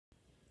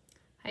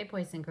Hi,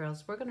 boys and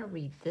girls. We're going to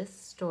read this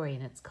story,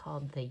 and it's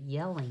called The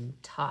Yelling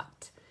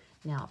Tot.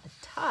 Now, a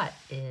tot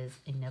is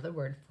another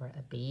word for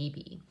a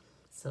baby.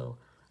 So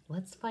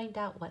let's find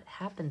out what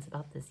happens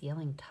about this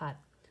yelling tot.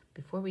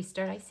 Before we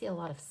start, I see a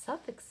lot of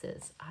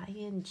suffixes.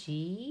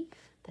 ing,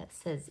 that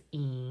says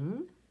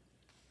ing.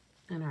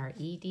 And our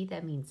ed,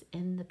 that means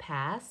in the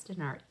past.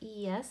 And our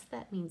es,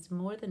 that means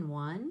more than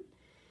one.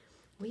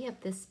 We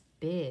have this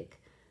big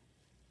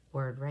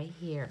word right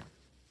here.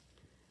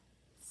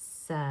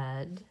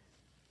 Suddenly.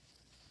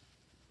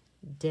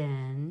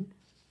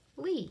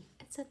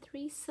 It's a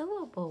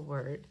 3-syllable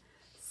word,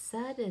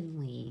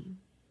 suddenly.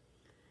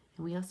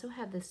 And we also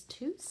have this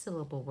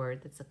 2-syllable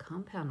word that's a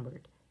compound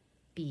word,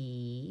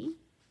 became.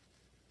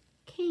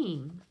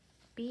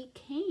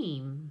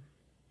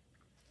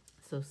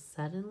 So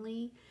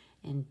suddenly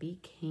and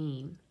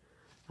became.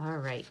 All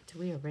right,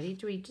 we are ready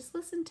to read. Just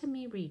listen to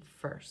me read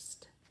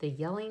first. The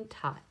yelling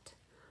tot.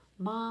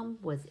 Mom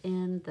was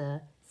in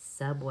the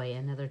subway,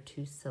 another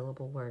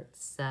 2-syllable word,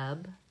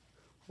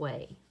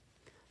 subway.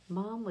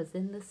 Mom was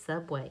in the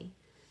subway.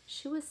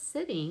 She was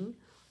sitting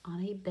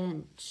on a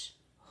bench,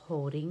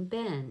 holding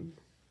Ben.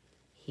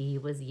 He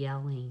was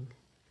yelling.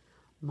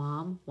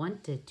 Mom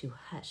wanted to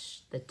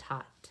hush the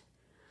tot,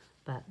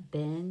 but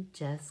Ben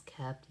just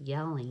kept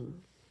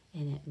yelling,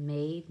 and it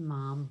made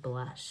Mom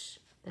blush.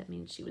 That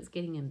means she was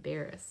getting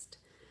embarrassed.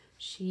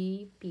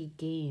 She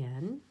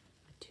began,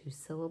 a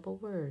 2-syllable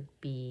word,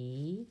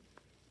 began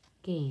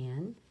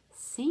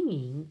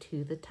singing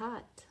to the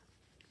tot,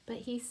 but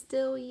he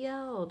still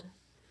yelled.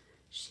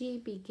 She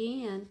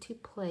began to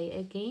play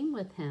a game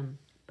with him,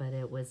 but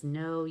it was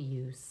no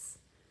use.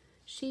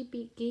 She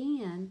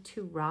began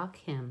to rock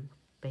him,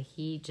 but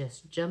he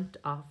just jumped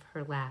off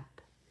her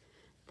lap.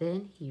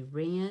 Then he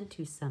ran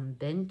to some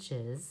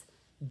benches,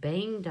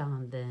 banged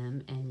on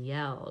them, and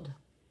yelled.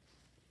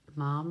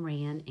 Mom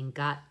ran and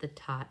got the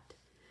tot.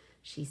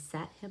 She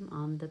sat him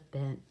on the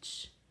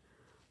bench.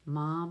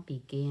 Mom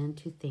began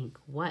to think,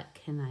 what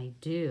can I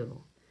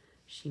do?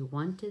 She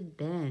wanted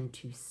Ben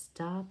to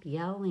stop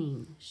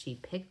yelling. She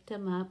picked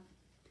him up.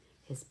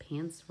 His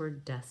pants were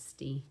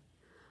dusty.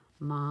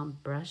 Mom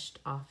brushed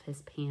off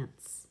his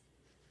pants.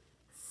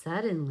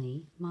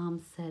 Suddenly,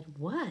 Mom said,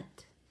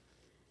 what?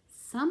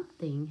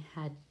 Something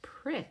had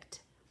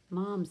pricked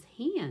Mom's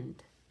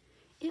hand.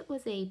 It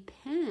was a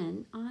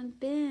pen on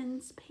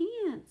Ben's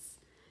pants.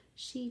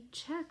 She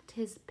checked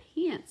his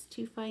pants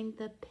to find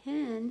the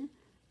pen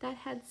that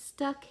had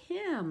stuck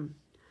him.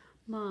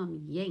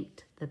 Mom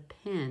yanked the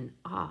pen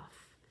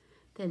off.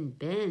 Then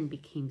Ben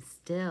became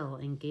still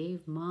and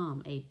gave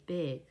Mom a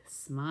big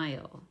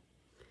smile.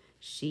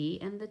 She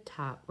and the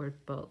tot were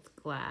both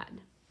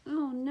glad.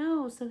 Oh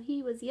no, so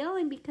he was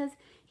yelling because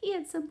he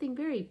had something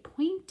very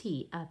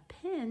pointy, a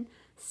pen,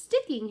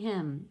 sticking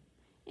him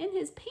in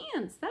his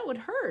pants. That would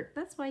hurt.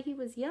 That's why he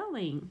was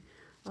yelling.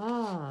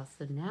 Oh,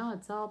 so now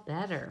it's all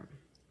better.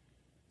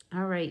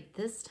 All right,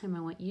 this time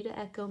I want you to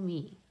echo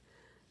me.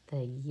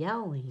 The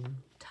yelling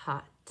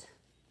tot.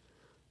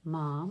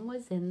 Mom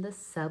was in the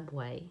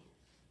subway.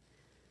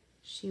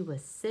 She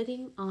was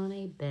sitting on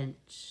a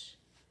bench,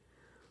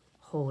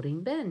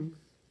 holding Ben.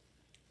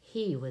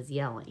 He was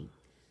yelling.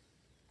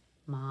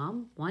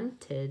 Mom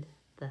wanted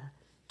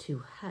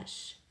to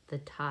hush the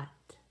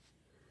tot,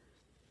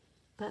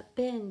 but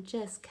Ben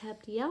just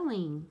kept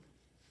yelling,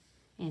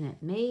 and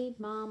it made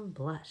Mom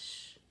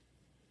blush.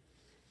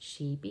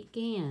 She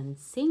began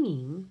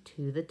singing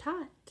to the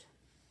tot,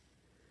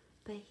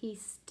 but he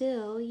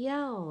still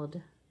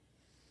yelled.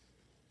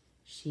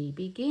 She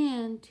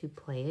began to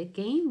play a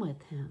game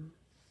with him,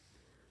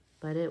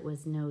 but it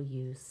was no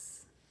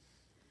use.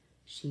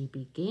 She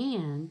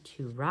began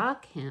to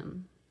rock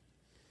him,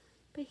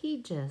 but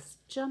he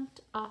just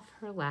jumped off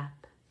her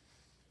lap.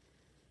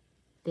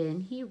 Then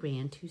he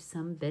ran to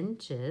some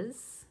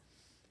benches,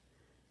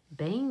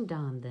 banged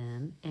on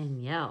them,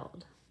 and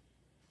yelled.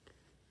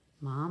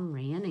 Mom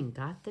ran and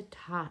got the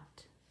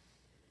tot.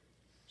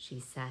 She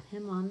sat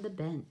him on the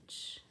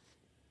bench.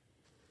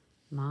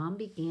 Mom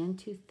began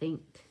to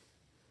think,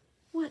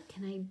 what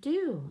can I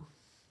do?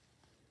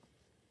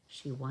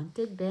 She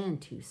wanted Ben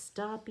to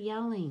stop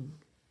yelling.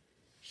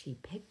 She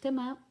picked him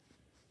up.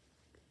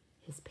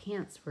 His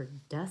pants were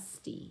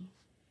dusty.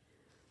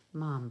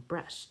 Mom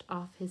brushed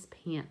off his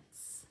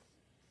pants.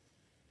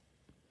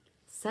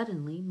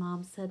 Suddenly,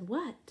 Mom said,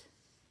 what?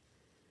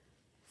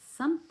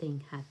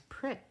 Something had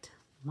pricked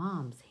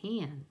Mom's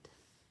hand.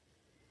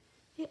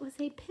 It was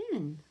a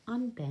pin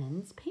on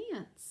Ben's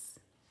pants.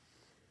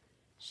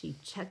 She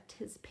checked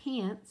his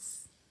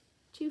pants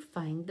to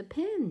find the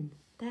pin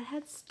that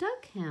had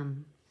stuck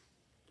him.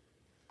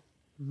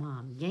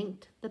 Mom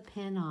yanked the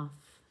pin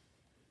off.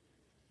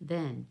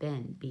 Then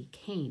Ben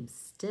became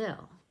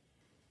still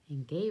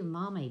and gave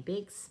Mom a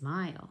big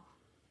smile.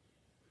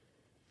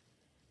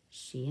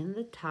 She and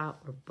the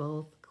tot were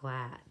both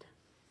glad.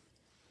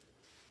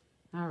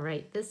 All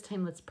right, this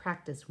time let's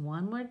practice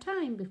one more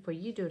time before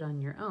you do it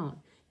on your own.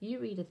 You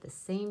read at the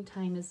same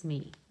time as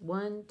me.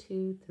 1,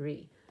 2,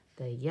 3.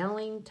 The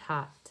yelling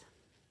tot.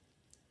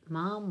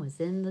 Mom was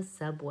in the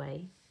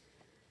subway.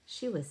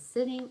 She was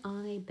sitting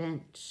on a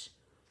bench,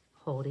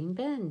 holding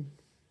Ben.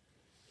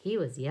 He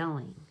was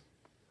yelling.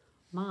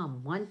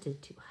 Mom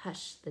wanted to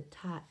hush the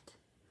tot,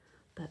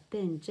 but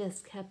Ben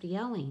just kept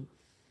yelling,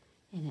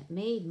 and it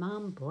made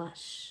Mom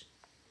blush.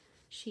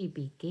 She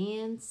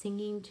began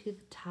singing to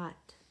the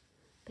tot,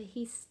 but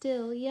he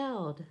still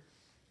yelled.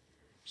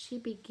 She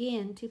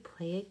began to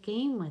play a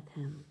game with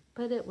him,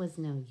 but it was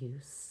no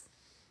use.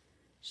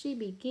 She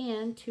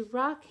began to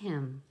rock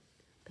him,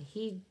 but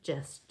he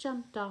just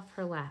jumped off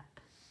her lap.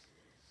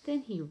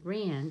 Then he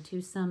ran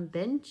to some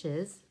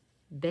benches,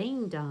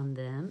 banged on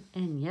them,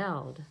 and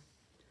yelled.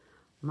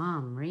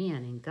 Mom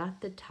ran and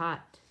got the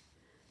tot.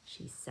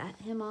 She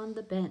sat him on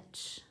the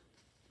bench.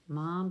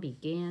 Mom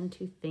began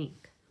to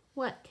think,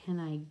 what can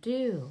I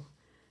do?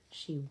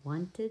 She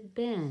wanted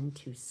Ben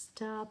to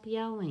stop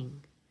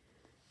yelling.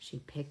 She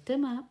picked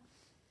him up.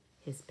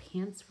 His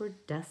pants were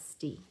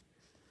dusty.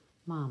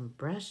 Mom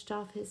brushed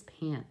off his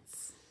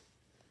pants.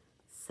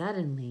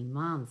 Suddenly,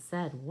 Mom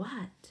said,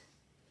 what?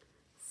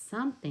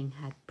 Something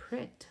had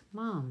pricked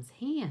Mom's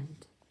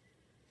hand.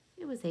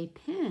 It was a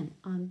pin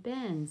on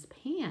Ben's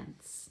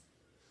pants.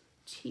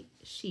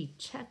 She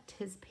checked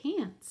his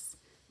pants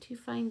to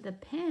find the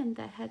pin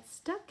that had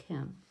stuck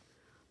him.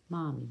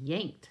 Mom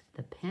yanked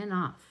the pin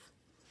off.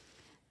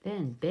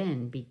 Then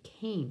Ben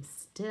became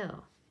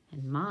still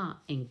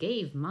and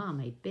gave Mom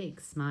a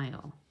big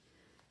smile.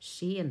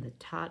 She and the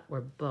tot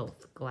were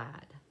both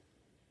glad.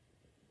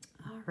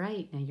 All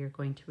right, now you're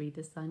going to read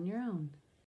this on your own.